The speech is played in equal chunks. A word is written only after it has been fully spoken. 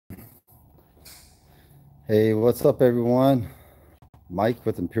Hey, what's up, everyone? Mike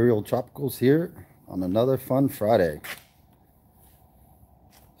with Imperial Tropicals here on another fun Friday.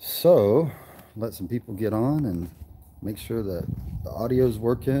 So, let some people get on and make sure that the audio's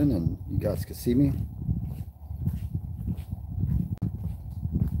working and you guys can see me.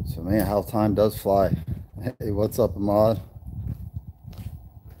 So, man, how time does fly. Hey, what's up, Ahmad?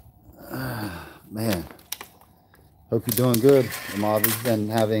 Man, hope you're doing good. Ahmad, we've been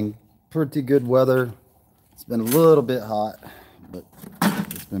having pretty good weather. It's been a little bit hot, but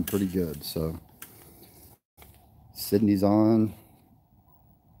it's been pretty good. So, Sydney's on.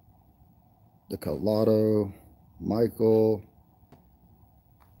 The Colado, Michael,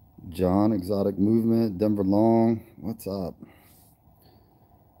 John, Exotic Movement, Denver Long. What's up?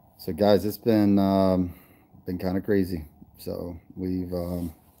 So, guys, it's been kind of crazy. So we're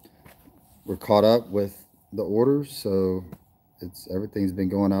caught up with the orders. So it's everything's been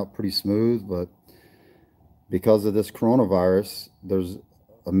going out pretty smooth. But because of this coronavirus, there's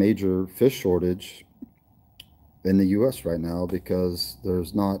a major fish shortage in the U.S. right now because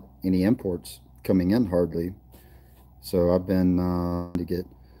there's not any imports coming in hardly. So I've been to get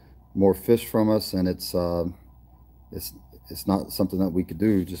more fish from us, and it's it's not something that we could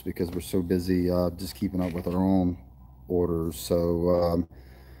do just because we're so busy just keeping up with our own orders. So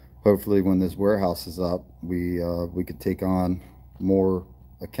hopefully, when this warehouse is up, we could take on more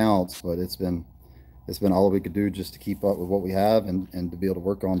accounts. But it's been all we could do just to keep up with what we have and to be able to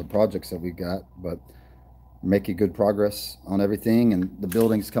work on the projects that we've got. But making good progress on everything, and the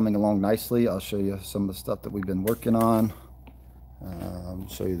building's coming along nicely. I'll show you some of the stuff that we've been working on.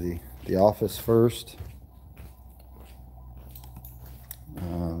 Show you the office first.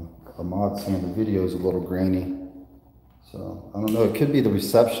 Ahmad's saying the video is a little grainy, so I don't know. It could be the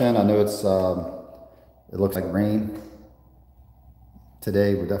reception. I know it looks like rain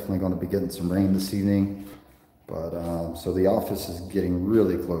today. We're definitely going to be getting some rain this evening, but so the office is getting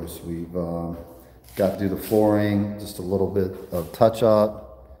really close. We've got to do the flooring, just a little bit of touch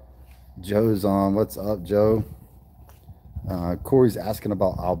up. Joe's on. What's up, Joe? Corey's asking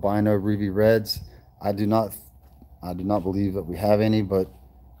about albino ruby reds. I do not, I do not believe that we have any, but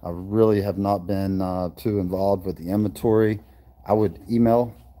I really have not been too involved with the inventory. I would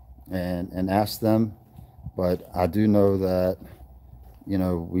email and ask them, but I do know that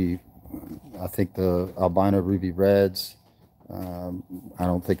I think the albino ruby reds. I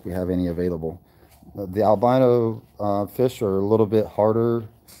don't think we have any available. The albino fish are a little bit harder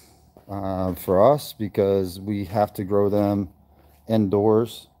for us because we have to grow them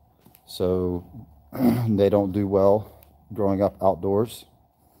indoors, so they don't do well growing up outdoors.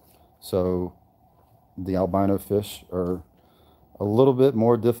 So the albino fish are a little bit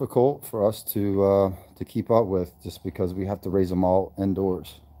more difficult for us to keep up with just because we have to raise them all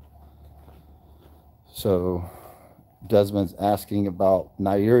indoors. So Desmond's asking about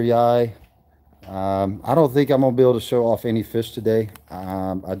Nairi. I don't think I'm gonna be able to show off any fish today.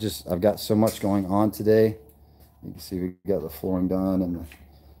 I've got so much going on today. You can see we got the flooring done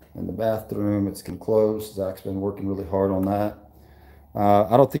and the bathroom. It's getting closed. Zach's been working really hard on that.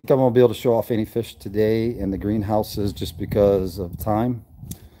 I don't think I'm gonna be able to show off any fish today in the greenhouses just because of time.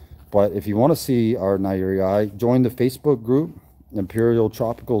 But if you want to see our Nairi, join the Facebook group, Imperial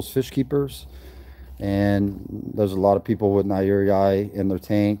Tropicals Fish Keepers. And there's a lot of people with Nairi in their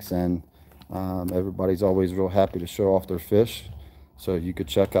tanks, and everybody's always real happy to show off their fish. So you could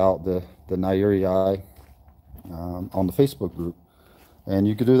check out the Nairi on the Facebook group. And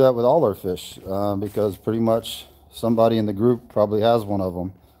you could do that with all our fish because pretty much somebody in the group probably has one of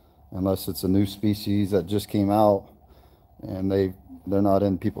them, unless it's a new species that just came out and they're not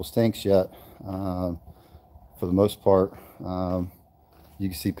in people's tanks yet. For the most part, you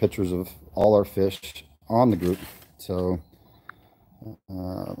can see pictures of all our fish on the group. So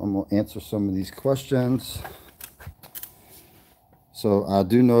I'm going to answer some of these questions. So I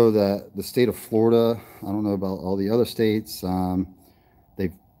do know that the state of Florida, I don't know about all the other states,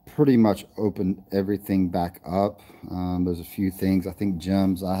 they've pretty much opened everything back up. There's a few things, I think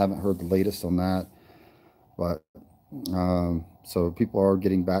gyms, I haven't heard the latest on that, but so people are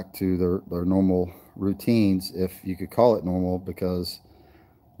getting back to their normal routines, if you could call it normal, because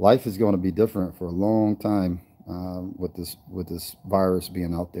life is going to be different for a long time with this virus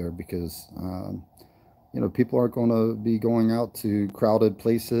being out there, because people aren't going to be going out to crowded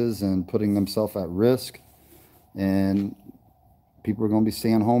places and putting themselves at risk, and people are going to be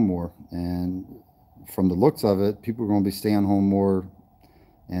staying home more. And from the looks of it, people are going to be staying home more,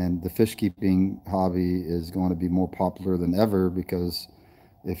 and the fish keeping hobby is going to be more popular than ever, because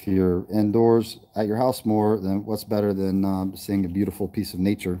if you're indoors at your house more, then what's better than seeing a beautiful piece of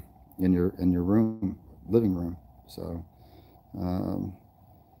nature in your room living room. So um,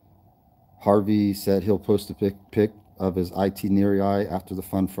 Harvey said he'll post a pic of his IT near eye after the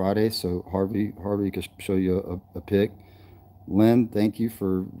Fun Friday. So Harvey could show you a pic. Lynn, thank you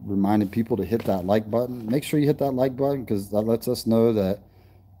for reminding people to hit that like button. Make sure you hit that like button because that lets us know that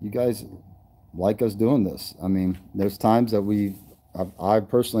you guys like us doing this. I mean, there's times that I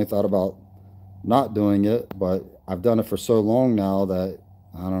personally thought about not doing it, but I've done it for so long now that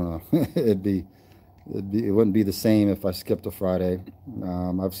I don't know. It wouldn't be the same if I skipped a Friday.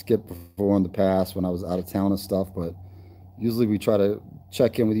 I've skipped before in the past when I was out of town and stuff, but usually we try to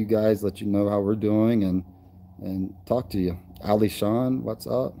check in with you guys, let you know how we're doing, and talk to you. Ali Sean, what's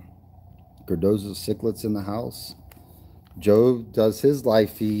up? Cardozo Cichlets in the house. Joe does his live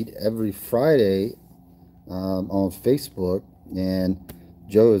feed every Friday on Facebook, and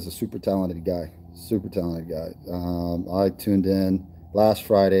Joe is a super talented guy. Super talented guy. I tuned in last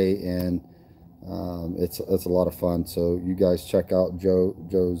Friday, and it's a lot of fun. So you guys check out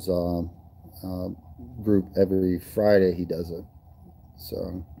Joe's um, group every Friday. He does it.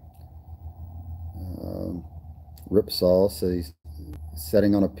 So um, Ripsaw says he's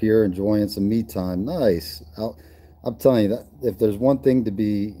sitting on a pier enjoying some me time. Nice. I'm telling you that if there's one thing to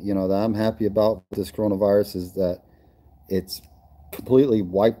be, that I'm happy about with this coronavirus is that it's completely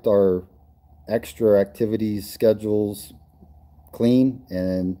wiped our extra activities schedules clean,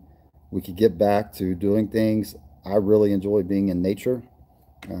 and we could get back to doing things. I really enjoy being in nature.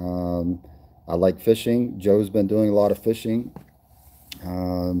 Um, I like fishing. Joe's been doing a lot of fishing.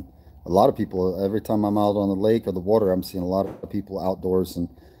 Um, a lot of people, every time I'm out on the lake or the water, I'm seeing a lot of people outdoors, and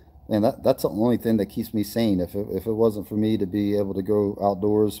that's the only thing that keeps me sane. If it wasn't for me to be able to go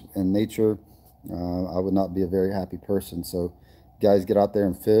outdoors in nature, I would not be a very happy person. So, guys, get out there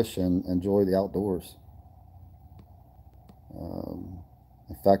and fish and enjoy the outdoors. Um,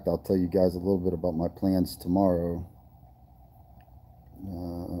 in fact, I'll tell you guys a little bit about my plans tomorrow.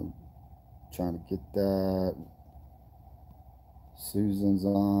 Uh, Trying to get that. Susan's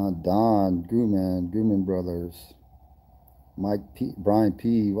on. Don, Gooman Brothers. Mike P, Brian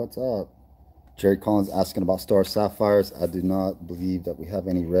P, what's up? Jerry Collins asking about Star Sapphires. I do not believe that we have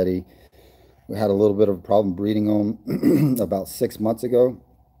any ready. We had a little bit of a problem breeding them about 6 months ago,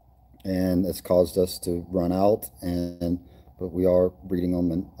 and it's caused us to run out. But we are breeding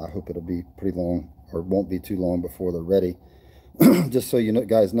them, and I hope it'll be pretty long, or won't be too long before they're ready. Just so you know,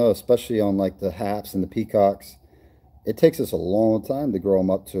 guys know, especially on like the haps and the peacocks, it takes us a long time to grow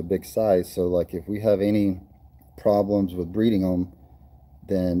them up to a big size. So like if we have any problems with breeding them,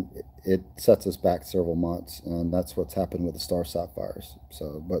 then it sets us back several months, and that's what's happened with the Star Sapphires.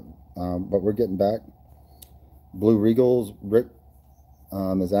 So, but we're getting back. Blue Regals. Rick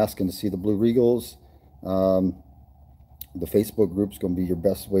is asking to see the Blue Regals. Um, the Facebook group's going to be your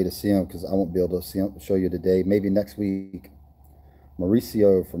best way to see them because I won't be able to see them, show you today. Maybe next week.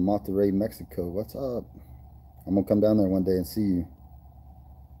 Mauricio from Monterrey, Mexico. What's up? I'm gonna come down there one day and see you.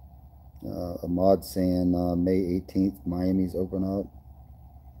 Ahmad saying May 18th, Miami's open up.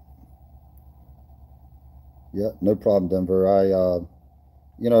 Yeah, no problem, Denver.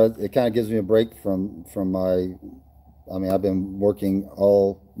 It kind of gives me a break from my. I mean, I've been working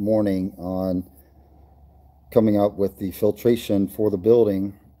all morning on coming up with the filtration for the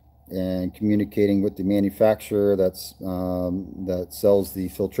building and communicating with the manufacturer that sells the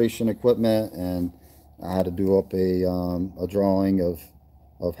filtration equipment, and I had to do up a drawing of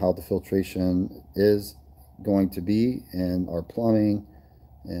how the filtration is going to be and our plumbing,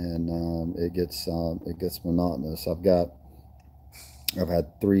 and it gets monotonous. I've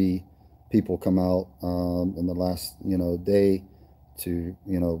had 3 people come out in the last day to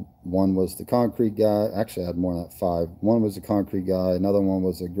one was the concrete guy. Actually, I had more than that, 5. One was the concrete guy, another one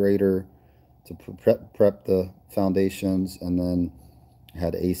was a grader to prep the foundations, and then I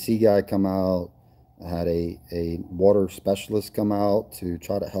had an AC guy come out. I had a water specialist come out to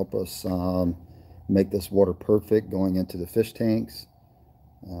try to help us make this water perfect going into the fish tanks.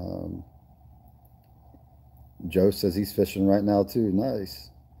 um, Joe says he's fishing right now too. Nice.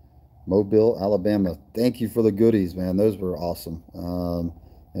 Mobile, Alabama. Thank you for the goodies, man. Those were awesome.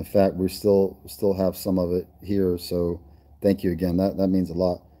 In fact, we still have some of it here, so thank you again. That means a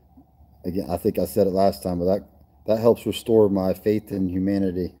lot. Again, I think I said it last time, but that helps restore my faith in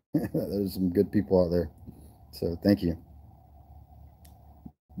humanity. There's some good people out there, so thank you.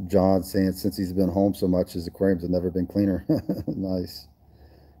 John saying since he's been home so much, his aquariums have never been cleaner. Nice.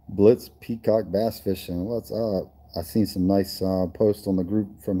 Blitz Peacock Bass Fishing. What's up? I've seen some nice posts on the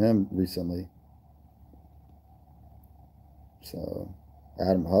group from him recently. So,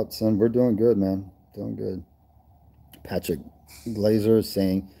 Adam Hudson, we're doing good, man. Doing good. Patrick Glazer is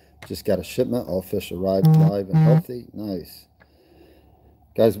saying Just got a shipment. All fish arrived live and healthy. Nice.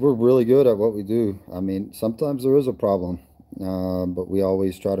 Guys, we're really good at what we do. I mean, sometimes there is a problem, but we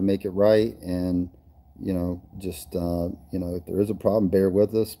always try to make it right. And, if there is a problem, bear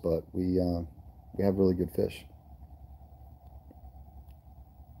with us, but we have really good fish.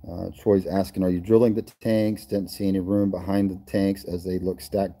 Troy's asking, are you drilling the tanks? Didn't see any room behind the tanks as they look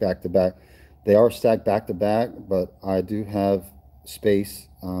stacked back to back. They are stacked back to back, but I do have space.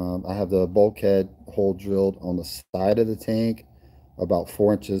 I have the bulkhead hole drilled on the side of the tank, about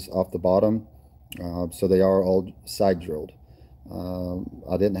 4 inches off the bottom. So they are all side drilled.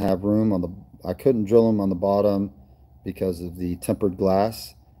 I didn't have room on the, I couldn't drill them on the bottom because of the tempered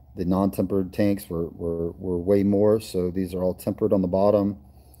glass. The non-tempered tanks were way more, so these are all tempered on the bottom.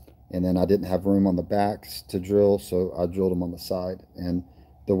 And then I didn't have room on the backs to drill, so I drilled them on the side. And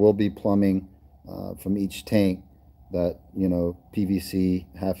there will be plumbing from each tank, that PVC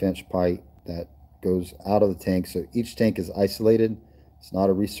half-inch pipe that goes out of the tank. So each tank is isolated. It's not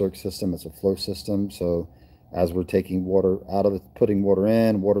a recirc system, it's a flow system. So as we're taking water out of it, putting water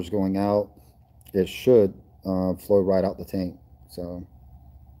in, water's going out, it should flow right out the tank. So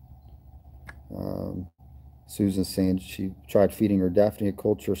Susan's saying she tried feeding her Daphnia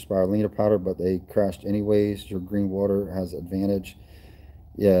culture spirulina powder, but they crashed anyways. Your green water has advantage.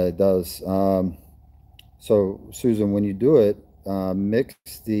 Yeah, it does. So Susan, when you do it, mix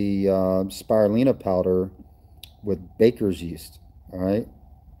the spirulina powder with baker's yeast. All right,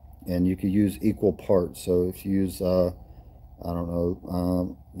 and you could use equal parts. So if you use, I don't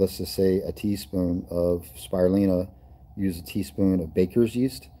know, let's just say a teaspoon of spirulina, use a teaspoon of baker's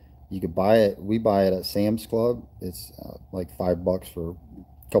yeast. You could buy it. We buy it at Sam's Club. It's like $5 for a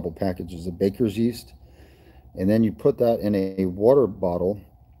couple packages of baker's yeast. And then you put that in a water bottle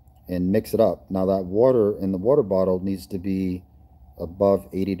and mix it up. Now that water in the water bottle needs to be above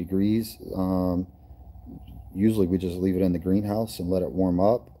 80 degrees. Usually we just leave it in the greenhouse and let it warm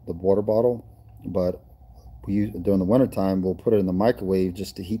up, the water bottle. But during the wintertime, we'll put it in the microwave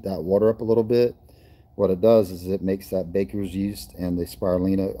just to heat that water up a little bit. What it does is it makes that baker's yeast and the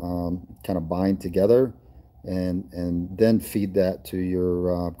spirulina kind of bind together, and then feed that to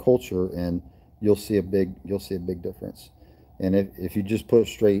your culture, and you'll see a big difference. And if you just put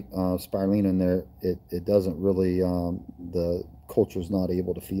straight spirulina in there, it doesn't really, the culture's not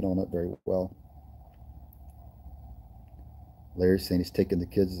able to feed on it very well. Larry's saying he's taking the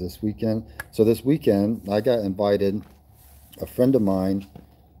kids this weekend. So this weekend I got invited. A friend of mine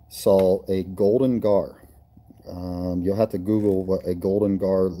saw a golden gar. You'll have to Google what a golden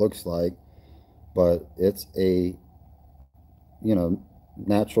gar looks like, but it's a,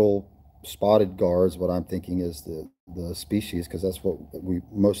 natural spotted gar is what I'm thinking is the species, because that's what we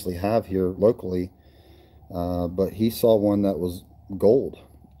mostly have here locally. But he saw one that was gold,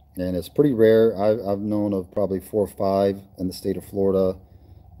 and it's pretty rare. I've known of probably 4 or 5 in the state of Florida.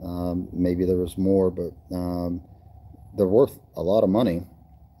 Maybe there was more, but they're worth a lot of money.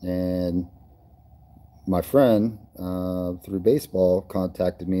 And my friend through baseball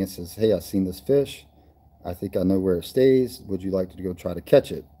contacted me and says, hey, I've seen this fish. I think I know where it stays. Would you like to go try to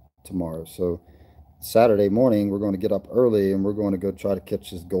catch it tomorrow? So Saturday morning, we're going to get up early and we're going to go try to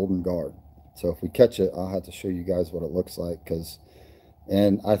catch this golden gar. So if we catch it, I'll have to show you guys what it looks like.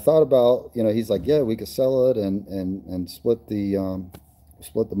 And I thought about, he's like, yeah, we could sell it and split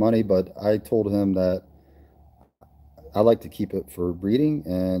the money. But I told him that I like to keep it for breeding,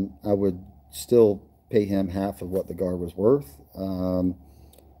 and I would still pay him half of what the gar was worth.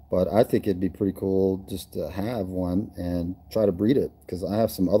 But I think it'd be pretty cool just to have one and try to breed it, because I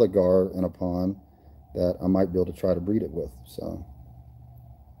have some other gar in a pond that I might be able to try to breed it with. So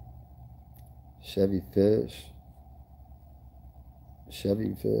Chevy fish,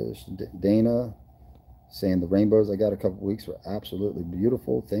 Dana saying the rainbows I got a couple weeks were absolutely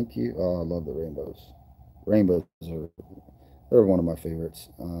beautiful. Thank you. Oh, I love the rainbows. Rainbows they're one of my favorites.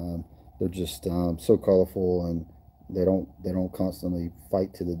 They're just so colorful, and they don't constantly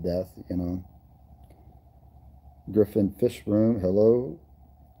fight to the death. Griffin Fish Room, hello.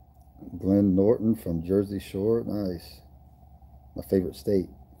 Glenn Norton from Jersey Shore, nice. My favorite state.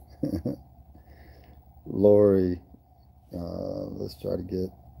 Lori, let's try to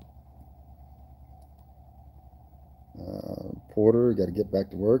get Porter. Got to get back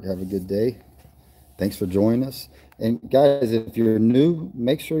to work. Have a good day. Thanks for joining us. And guys, if you're new,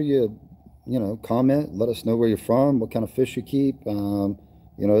 make sure you comment. Let us know where you're from, what kind of fish you keep.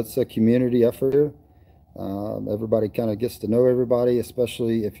 It's a community effort here. Everybody kind of gets to know everybody,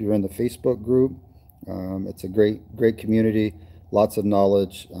 especially if you're in the Facebook group. It's a great community. Lots of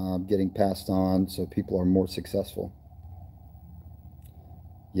knowledge getting passed on, so people are more successful.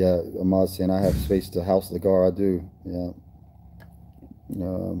 Yeah, Ahmad's saying I have space to house the gar. I do. Yeah.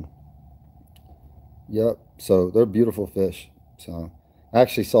 Um, yep. So they're beautiful fish. So I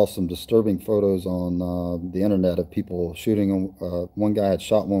actually saw some disturbing photos on the internet of people shooting them. One guy had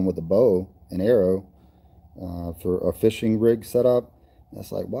shot one with a bow and arrow for a fishing rig setup.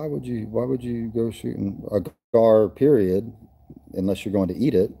 That's like, why would you go shooting a gar, period, unless you're going to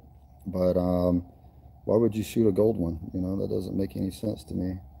eat it? But why would you shoot a gold one? You know, that doesn't make any sense to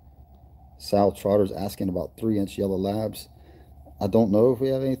me. Sal Trotter's asking about 3-inch yellow labs. I don't know if we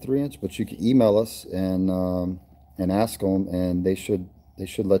have any 3-inch, but you can email us and ask them, and they should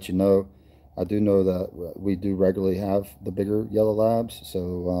let you know. I do know that we do regularly have the bigger yellow labs,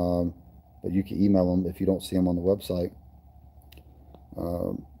 so but you can email them if you don't see them on the website.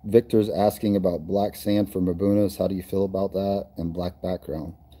 Victor's asking about black sand for Mabunas. How do you feel about that? And black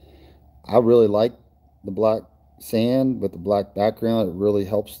background. I really like the black sand with the black background. It really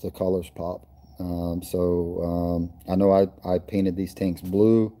helps the colors pop. I know I painted these tanks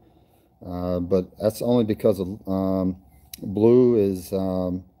blue, but that's only because of blue is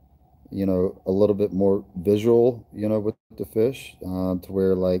a little bit more visual, with the fish, to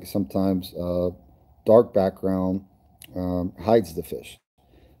where like sometimes dark background hides the fish.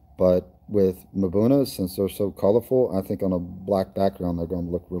 But with Mabunas, since they're so colorful, I think on a black background they're going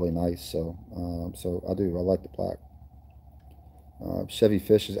to look really nice. So I like the black. Chevy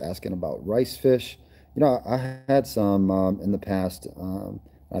Fish is asking about rice fish. I had some in the past.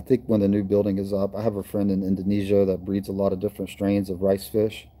 I think when the new building is up, I have a friend in Indonesia that breeds a lot of different strains of rice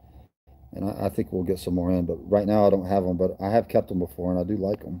fish, and I think we'll get some more in. But right now I don't have them, but I have kept them before, and I do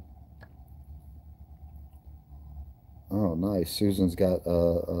like them. Oh, nice. Susan's got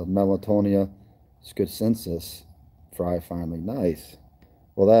a Melatonia scutensis fry finally. Nice.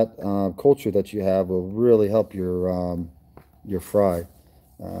 Well, that culture that you have will really help your fry.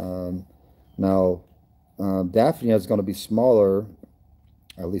 Um, Now, Daphnia is going to be smaller.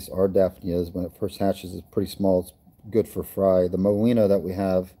 At least our Daphnia is when it first hatches is pretty small. It's good for fry. The Moena that we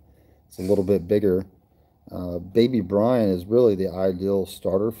have is a little bit bigger. Baby Brian is really the ideal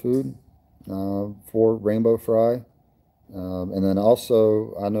starter food for rainbow fry. And then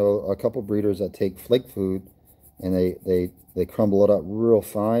also, I know a couple breeders that take flake food and they crumble it up real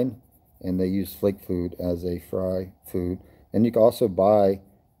fine and they use flake food as a fry food. And you can also buy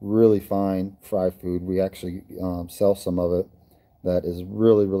really fine fry food. We actually sell some of it that is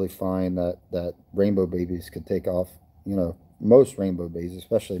really, really fine that rainbow babies could take off. Most rainbow babies,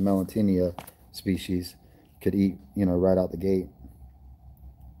 especially Melantenia species, could eat, right out the gate.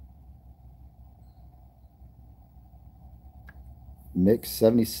 Mix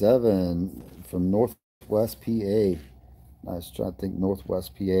 77 from Northwest PA. I was trying to think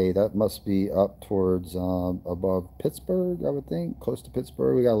Northwest PA. That must be up towards above Pittsburgh, I would think, close to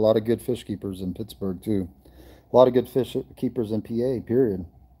Pittsburgh. We got a lot of good fish keepers in Pittsburgh too. A lot of good fish keepers in PA, period.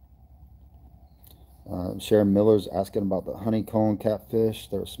 Sharon Miller's asking about the honeycomb catfish.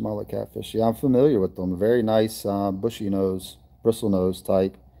 They're smaller catfish. Yeah, I'm familiar with them. Very nice, bushy nose, bristle nose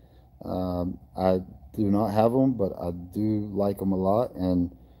type. I do not have them, but I do like them a lot,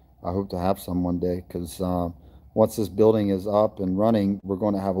 and I hope to have some one day because once this building is up and running, we're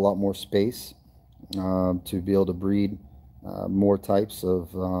going to have a lot more space to be able to breed more types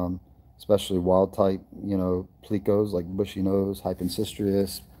of, especially wild type, plecos like bushy nose,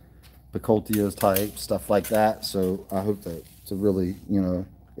 hypensistrius, picoltias type, stuff like that. So I hope to really,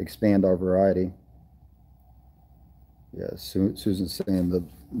 expand our variety. Yeah, Susan's saying the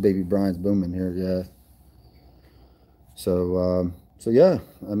baby Brian's booming here. Yeah. So yeah,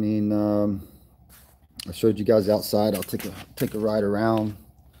 I mean, I showed you guys outside. I'll take a ride around.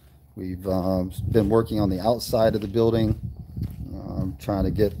 We've been working on the outside of the building, trying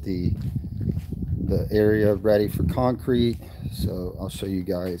to get the area ready for concrete. So I'll show you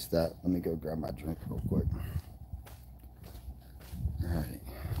guys that. Let me go grab my drink real quick. All right,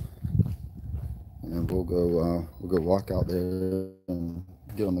 and we'll go walk out there and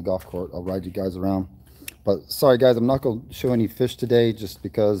get on the golf court. I'll ride you guys around. But sorry guys, I'm not going to show any fish today just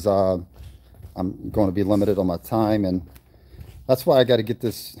because I'm going to be limited on my time, and that's why I got to get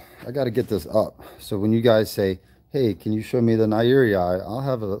this up. So when you guys say, hey, can you show me the Nyeri, I'll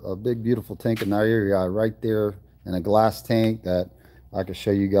have a big beautiful tank of Nyeri right there in a glass tank that I can show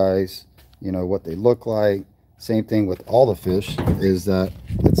you guys, what they look like. Same thing with all the fish, is that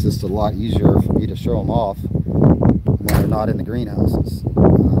it's just a lot easier for me to show them off when they're not in the greenhouses.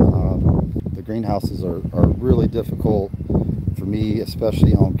 The greenhouses are really difficult for me,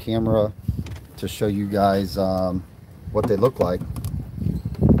 especially on camera, to show you guys what they look like.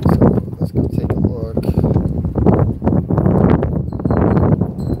 So let's go take a look.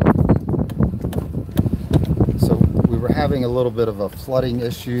 having a little bit of a flooding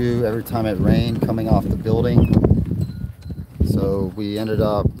issue every time it rained coming off the building. So we ended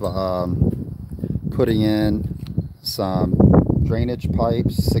up putting in some drainage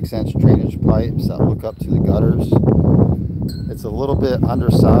pipes, 6-inch drainage pipes that hook up to the gutters. It's a little bit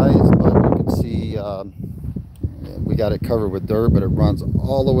undersized, but you can see we got it covered with dirt, but it runs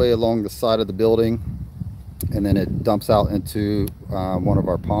all the way along the side of the building, and then it dumps out into one of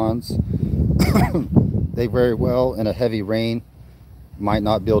our ponds. They very well, in a heavy rain, might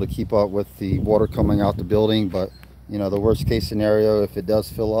not be able to keep up with the water coming out the building, but you know, the worst case scenario, if it does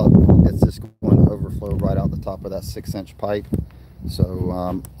fill up, it's just going to overflow right out the top of that 6-inch pipe. So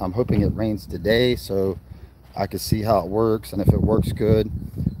I'm hoping it rains today so I can see how it works, and if it works good,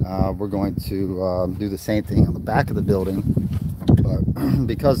 we're going to do the same thing on the back of the building. But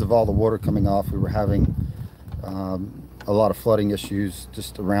because of all the water coming off, we were having a lot of flooding issues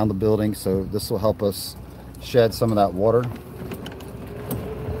just around the building, so this will help us shed some of that water.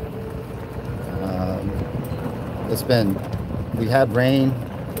 We had rain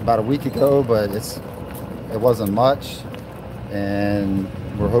about a week ago, but it wasn't much, and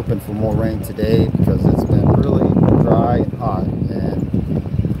we're hoping for more rain today because it's been really dry and hot, and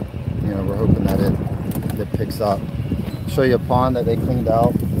you know, we're hoping that it picks up. I'll show you a pond that they cleaned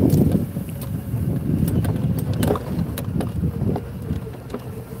out.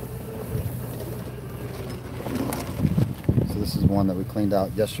 So this is one that we cleaned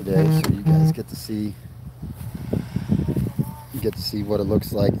out yesterday, so you guys get to see what it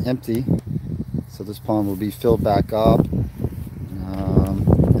looks like empty. So this pond will be filled back up, and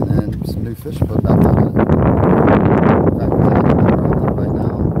then some new fish put back in it. In fact, we're taking another out there right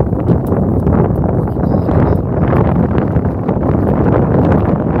now, working on it.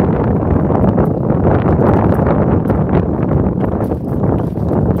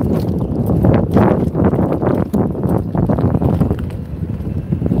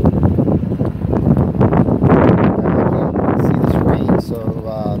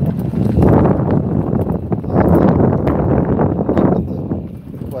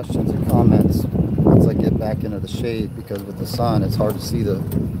 Questions and comments once I get back into the shade, because with the sun it's hard to see the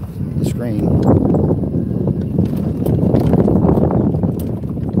screen.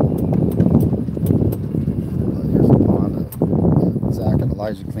 Here's a pond that Zach and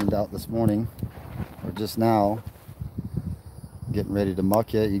Elijah cleaned out this morning, or just now, getting ready to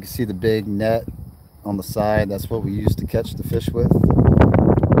muck it. You can see the big net on the side. That's what we use to catch the fish with.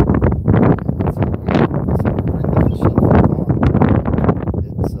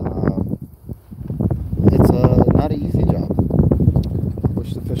 Not an easy job. I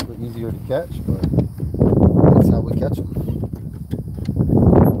wish the fish were easier to catch, but that's how we catch them.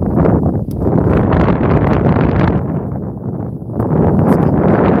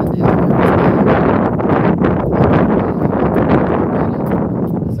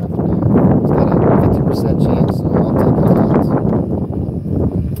 This afternoon. It's got a 50% chance, so I'll take the odds.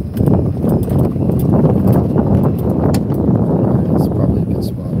 It's probably a good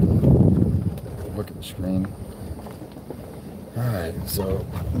spot to look at the screen. Alright, so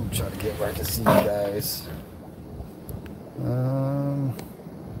I'm trying to get right to see you guys. Alright.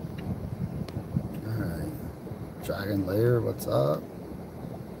 Dragon Lair, what's up?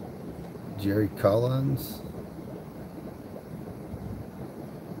 Jerry Collins.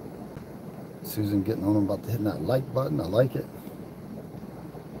 Susan getting on about hitting that like button. I like it.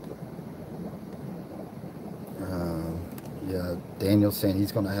 Yeah, Daniel's saying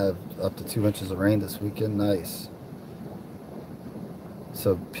he's going to have up to 2 inches of rain this weekend. Nice.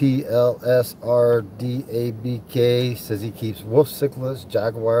 So PLSRDABK says he keeps wolf cichlids,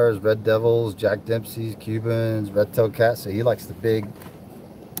 jaguars, red devils, Jack Dempseys, Cubans, red-tailed cats. So he likes the big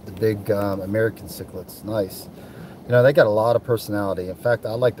American cichlids. Nice. You know, they got a lot of personality. In fact,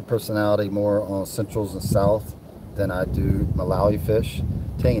 I like the personality more on Centrals and South than I do Malawi fish.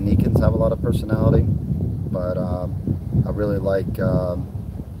 Tanganyikans have a lot of personality, but I really like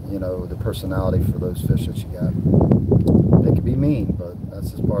you know, the personality for those fish that you got. They can be mean, but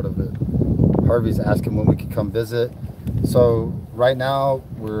that's just part of it. Harvey's asking when we can come visit. So right now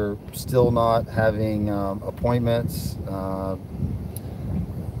we're still not having appointments.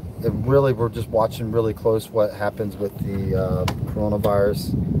 We're just watching really close what happens with the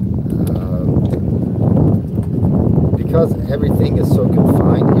coronavirus. Because everything is so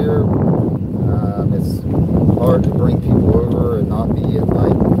confined here, it's hard to bring people over and not be in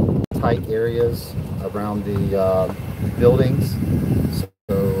like tight areas around the buildings. So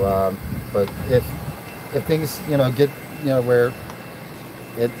but if things, you know, get, you know, where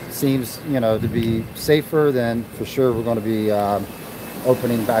it seems, you know, to be safer, then for sure we're going to be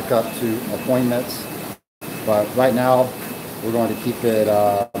opening back up to appointments. But right now, we're going to keep it,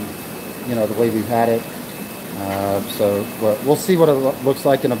 you know, the way we've had it. So we'll see what it looks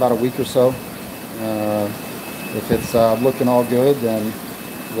like in about a week or so. If it's looking all good, then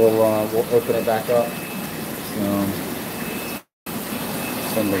we'll open it back up.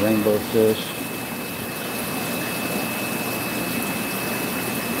 Some of the rainbow fish.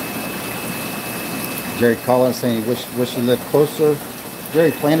 Jerry Collins saying, wish you lived closer.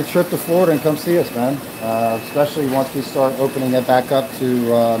 Jerry, plan a trip to Florida and come see us, man. Especially once we start opening it back up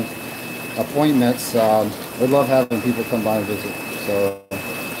to appointments. We'd love having people come by and visit. So,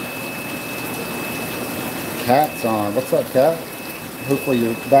 Cat's on. What's up, Cat? Hopefully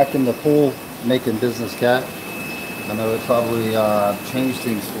you're back in the pool making business, Cat. I know it probably changed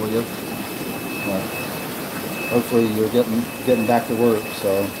things for you, but hopefully you're getting back to work.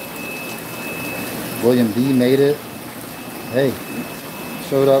 So, William B made it. Hey,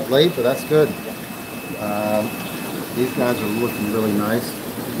 showed up late, but that's good. These guys are looking really nice,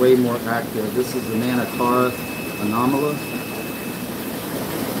 way more active. This is the Nanacara Anomala,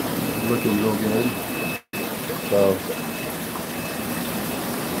 looking real good.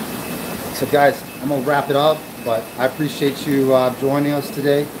 So guys, I'm gonna wrap it up, but I appreciate you joining us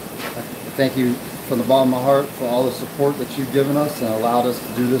today. Thank you from the bottom of my heart for all the support that you've given us and allowed us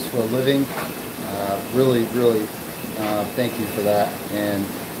to do this for a living. Really thank you for that, and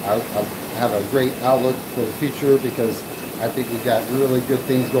I have a great outlook for the future because I think we've got really good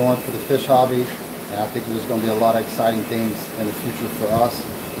things going for the fish hobby, and I think there's going to be a lot of exciting things in the future for us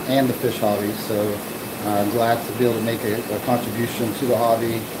and the fish hobby. So I'm glad to be able to make a contribution to the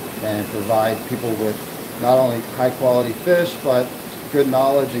hobby and provide people with not only high quality fish, but good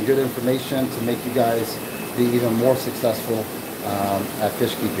knowledge and good information to make you guys be even more successful at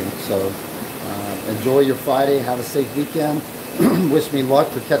fish keeping. So enjoy your Friday, have a safe weekend. Wish me luck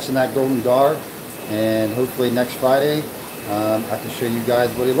for catching that golden gar, and hopefully next Friday I can show you guys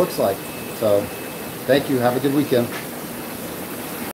what he looks like. So thank you, have a good weekend.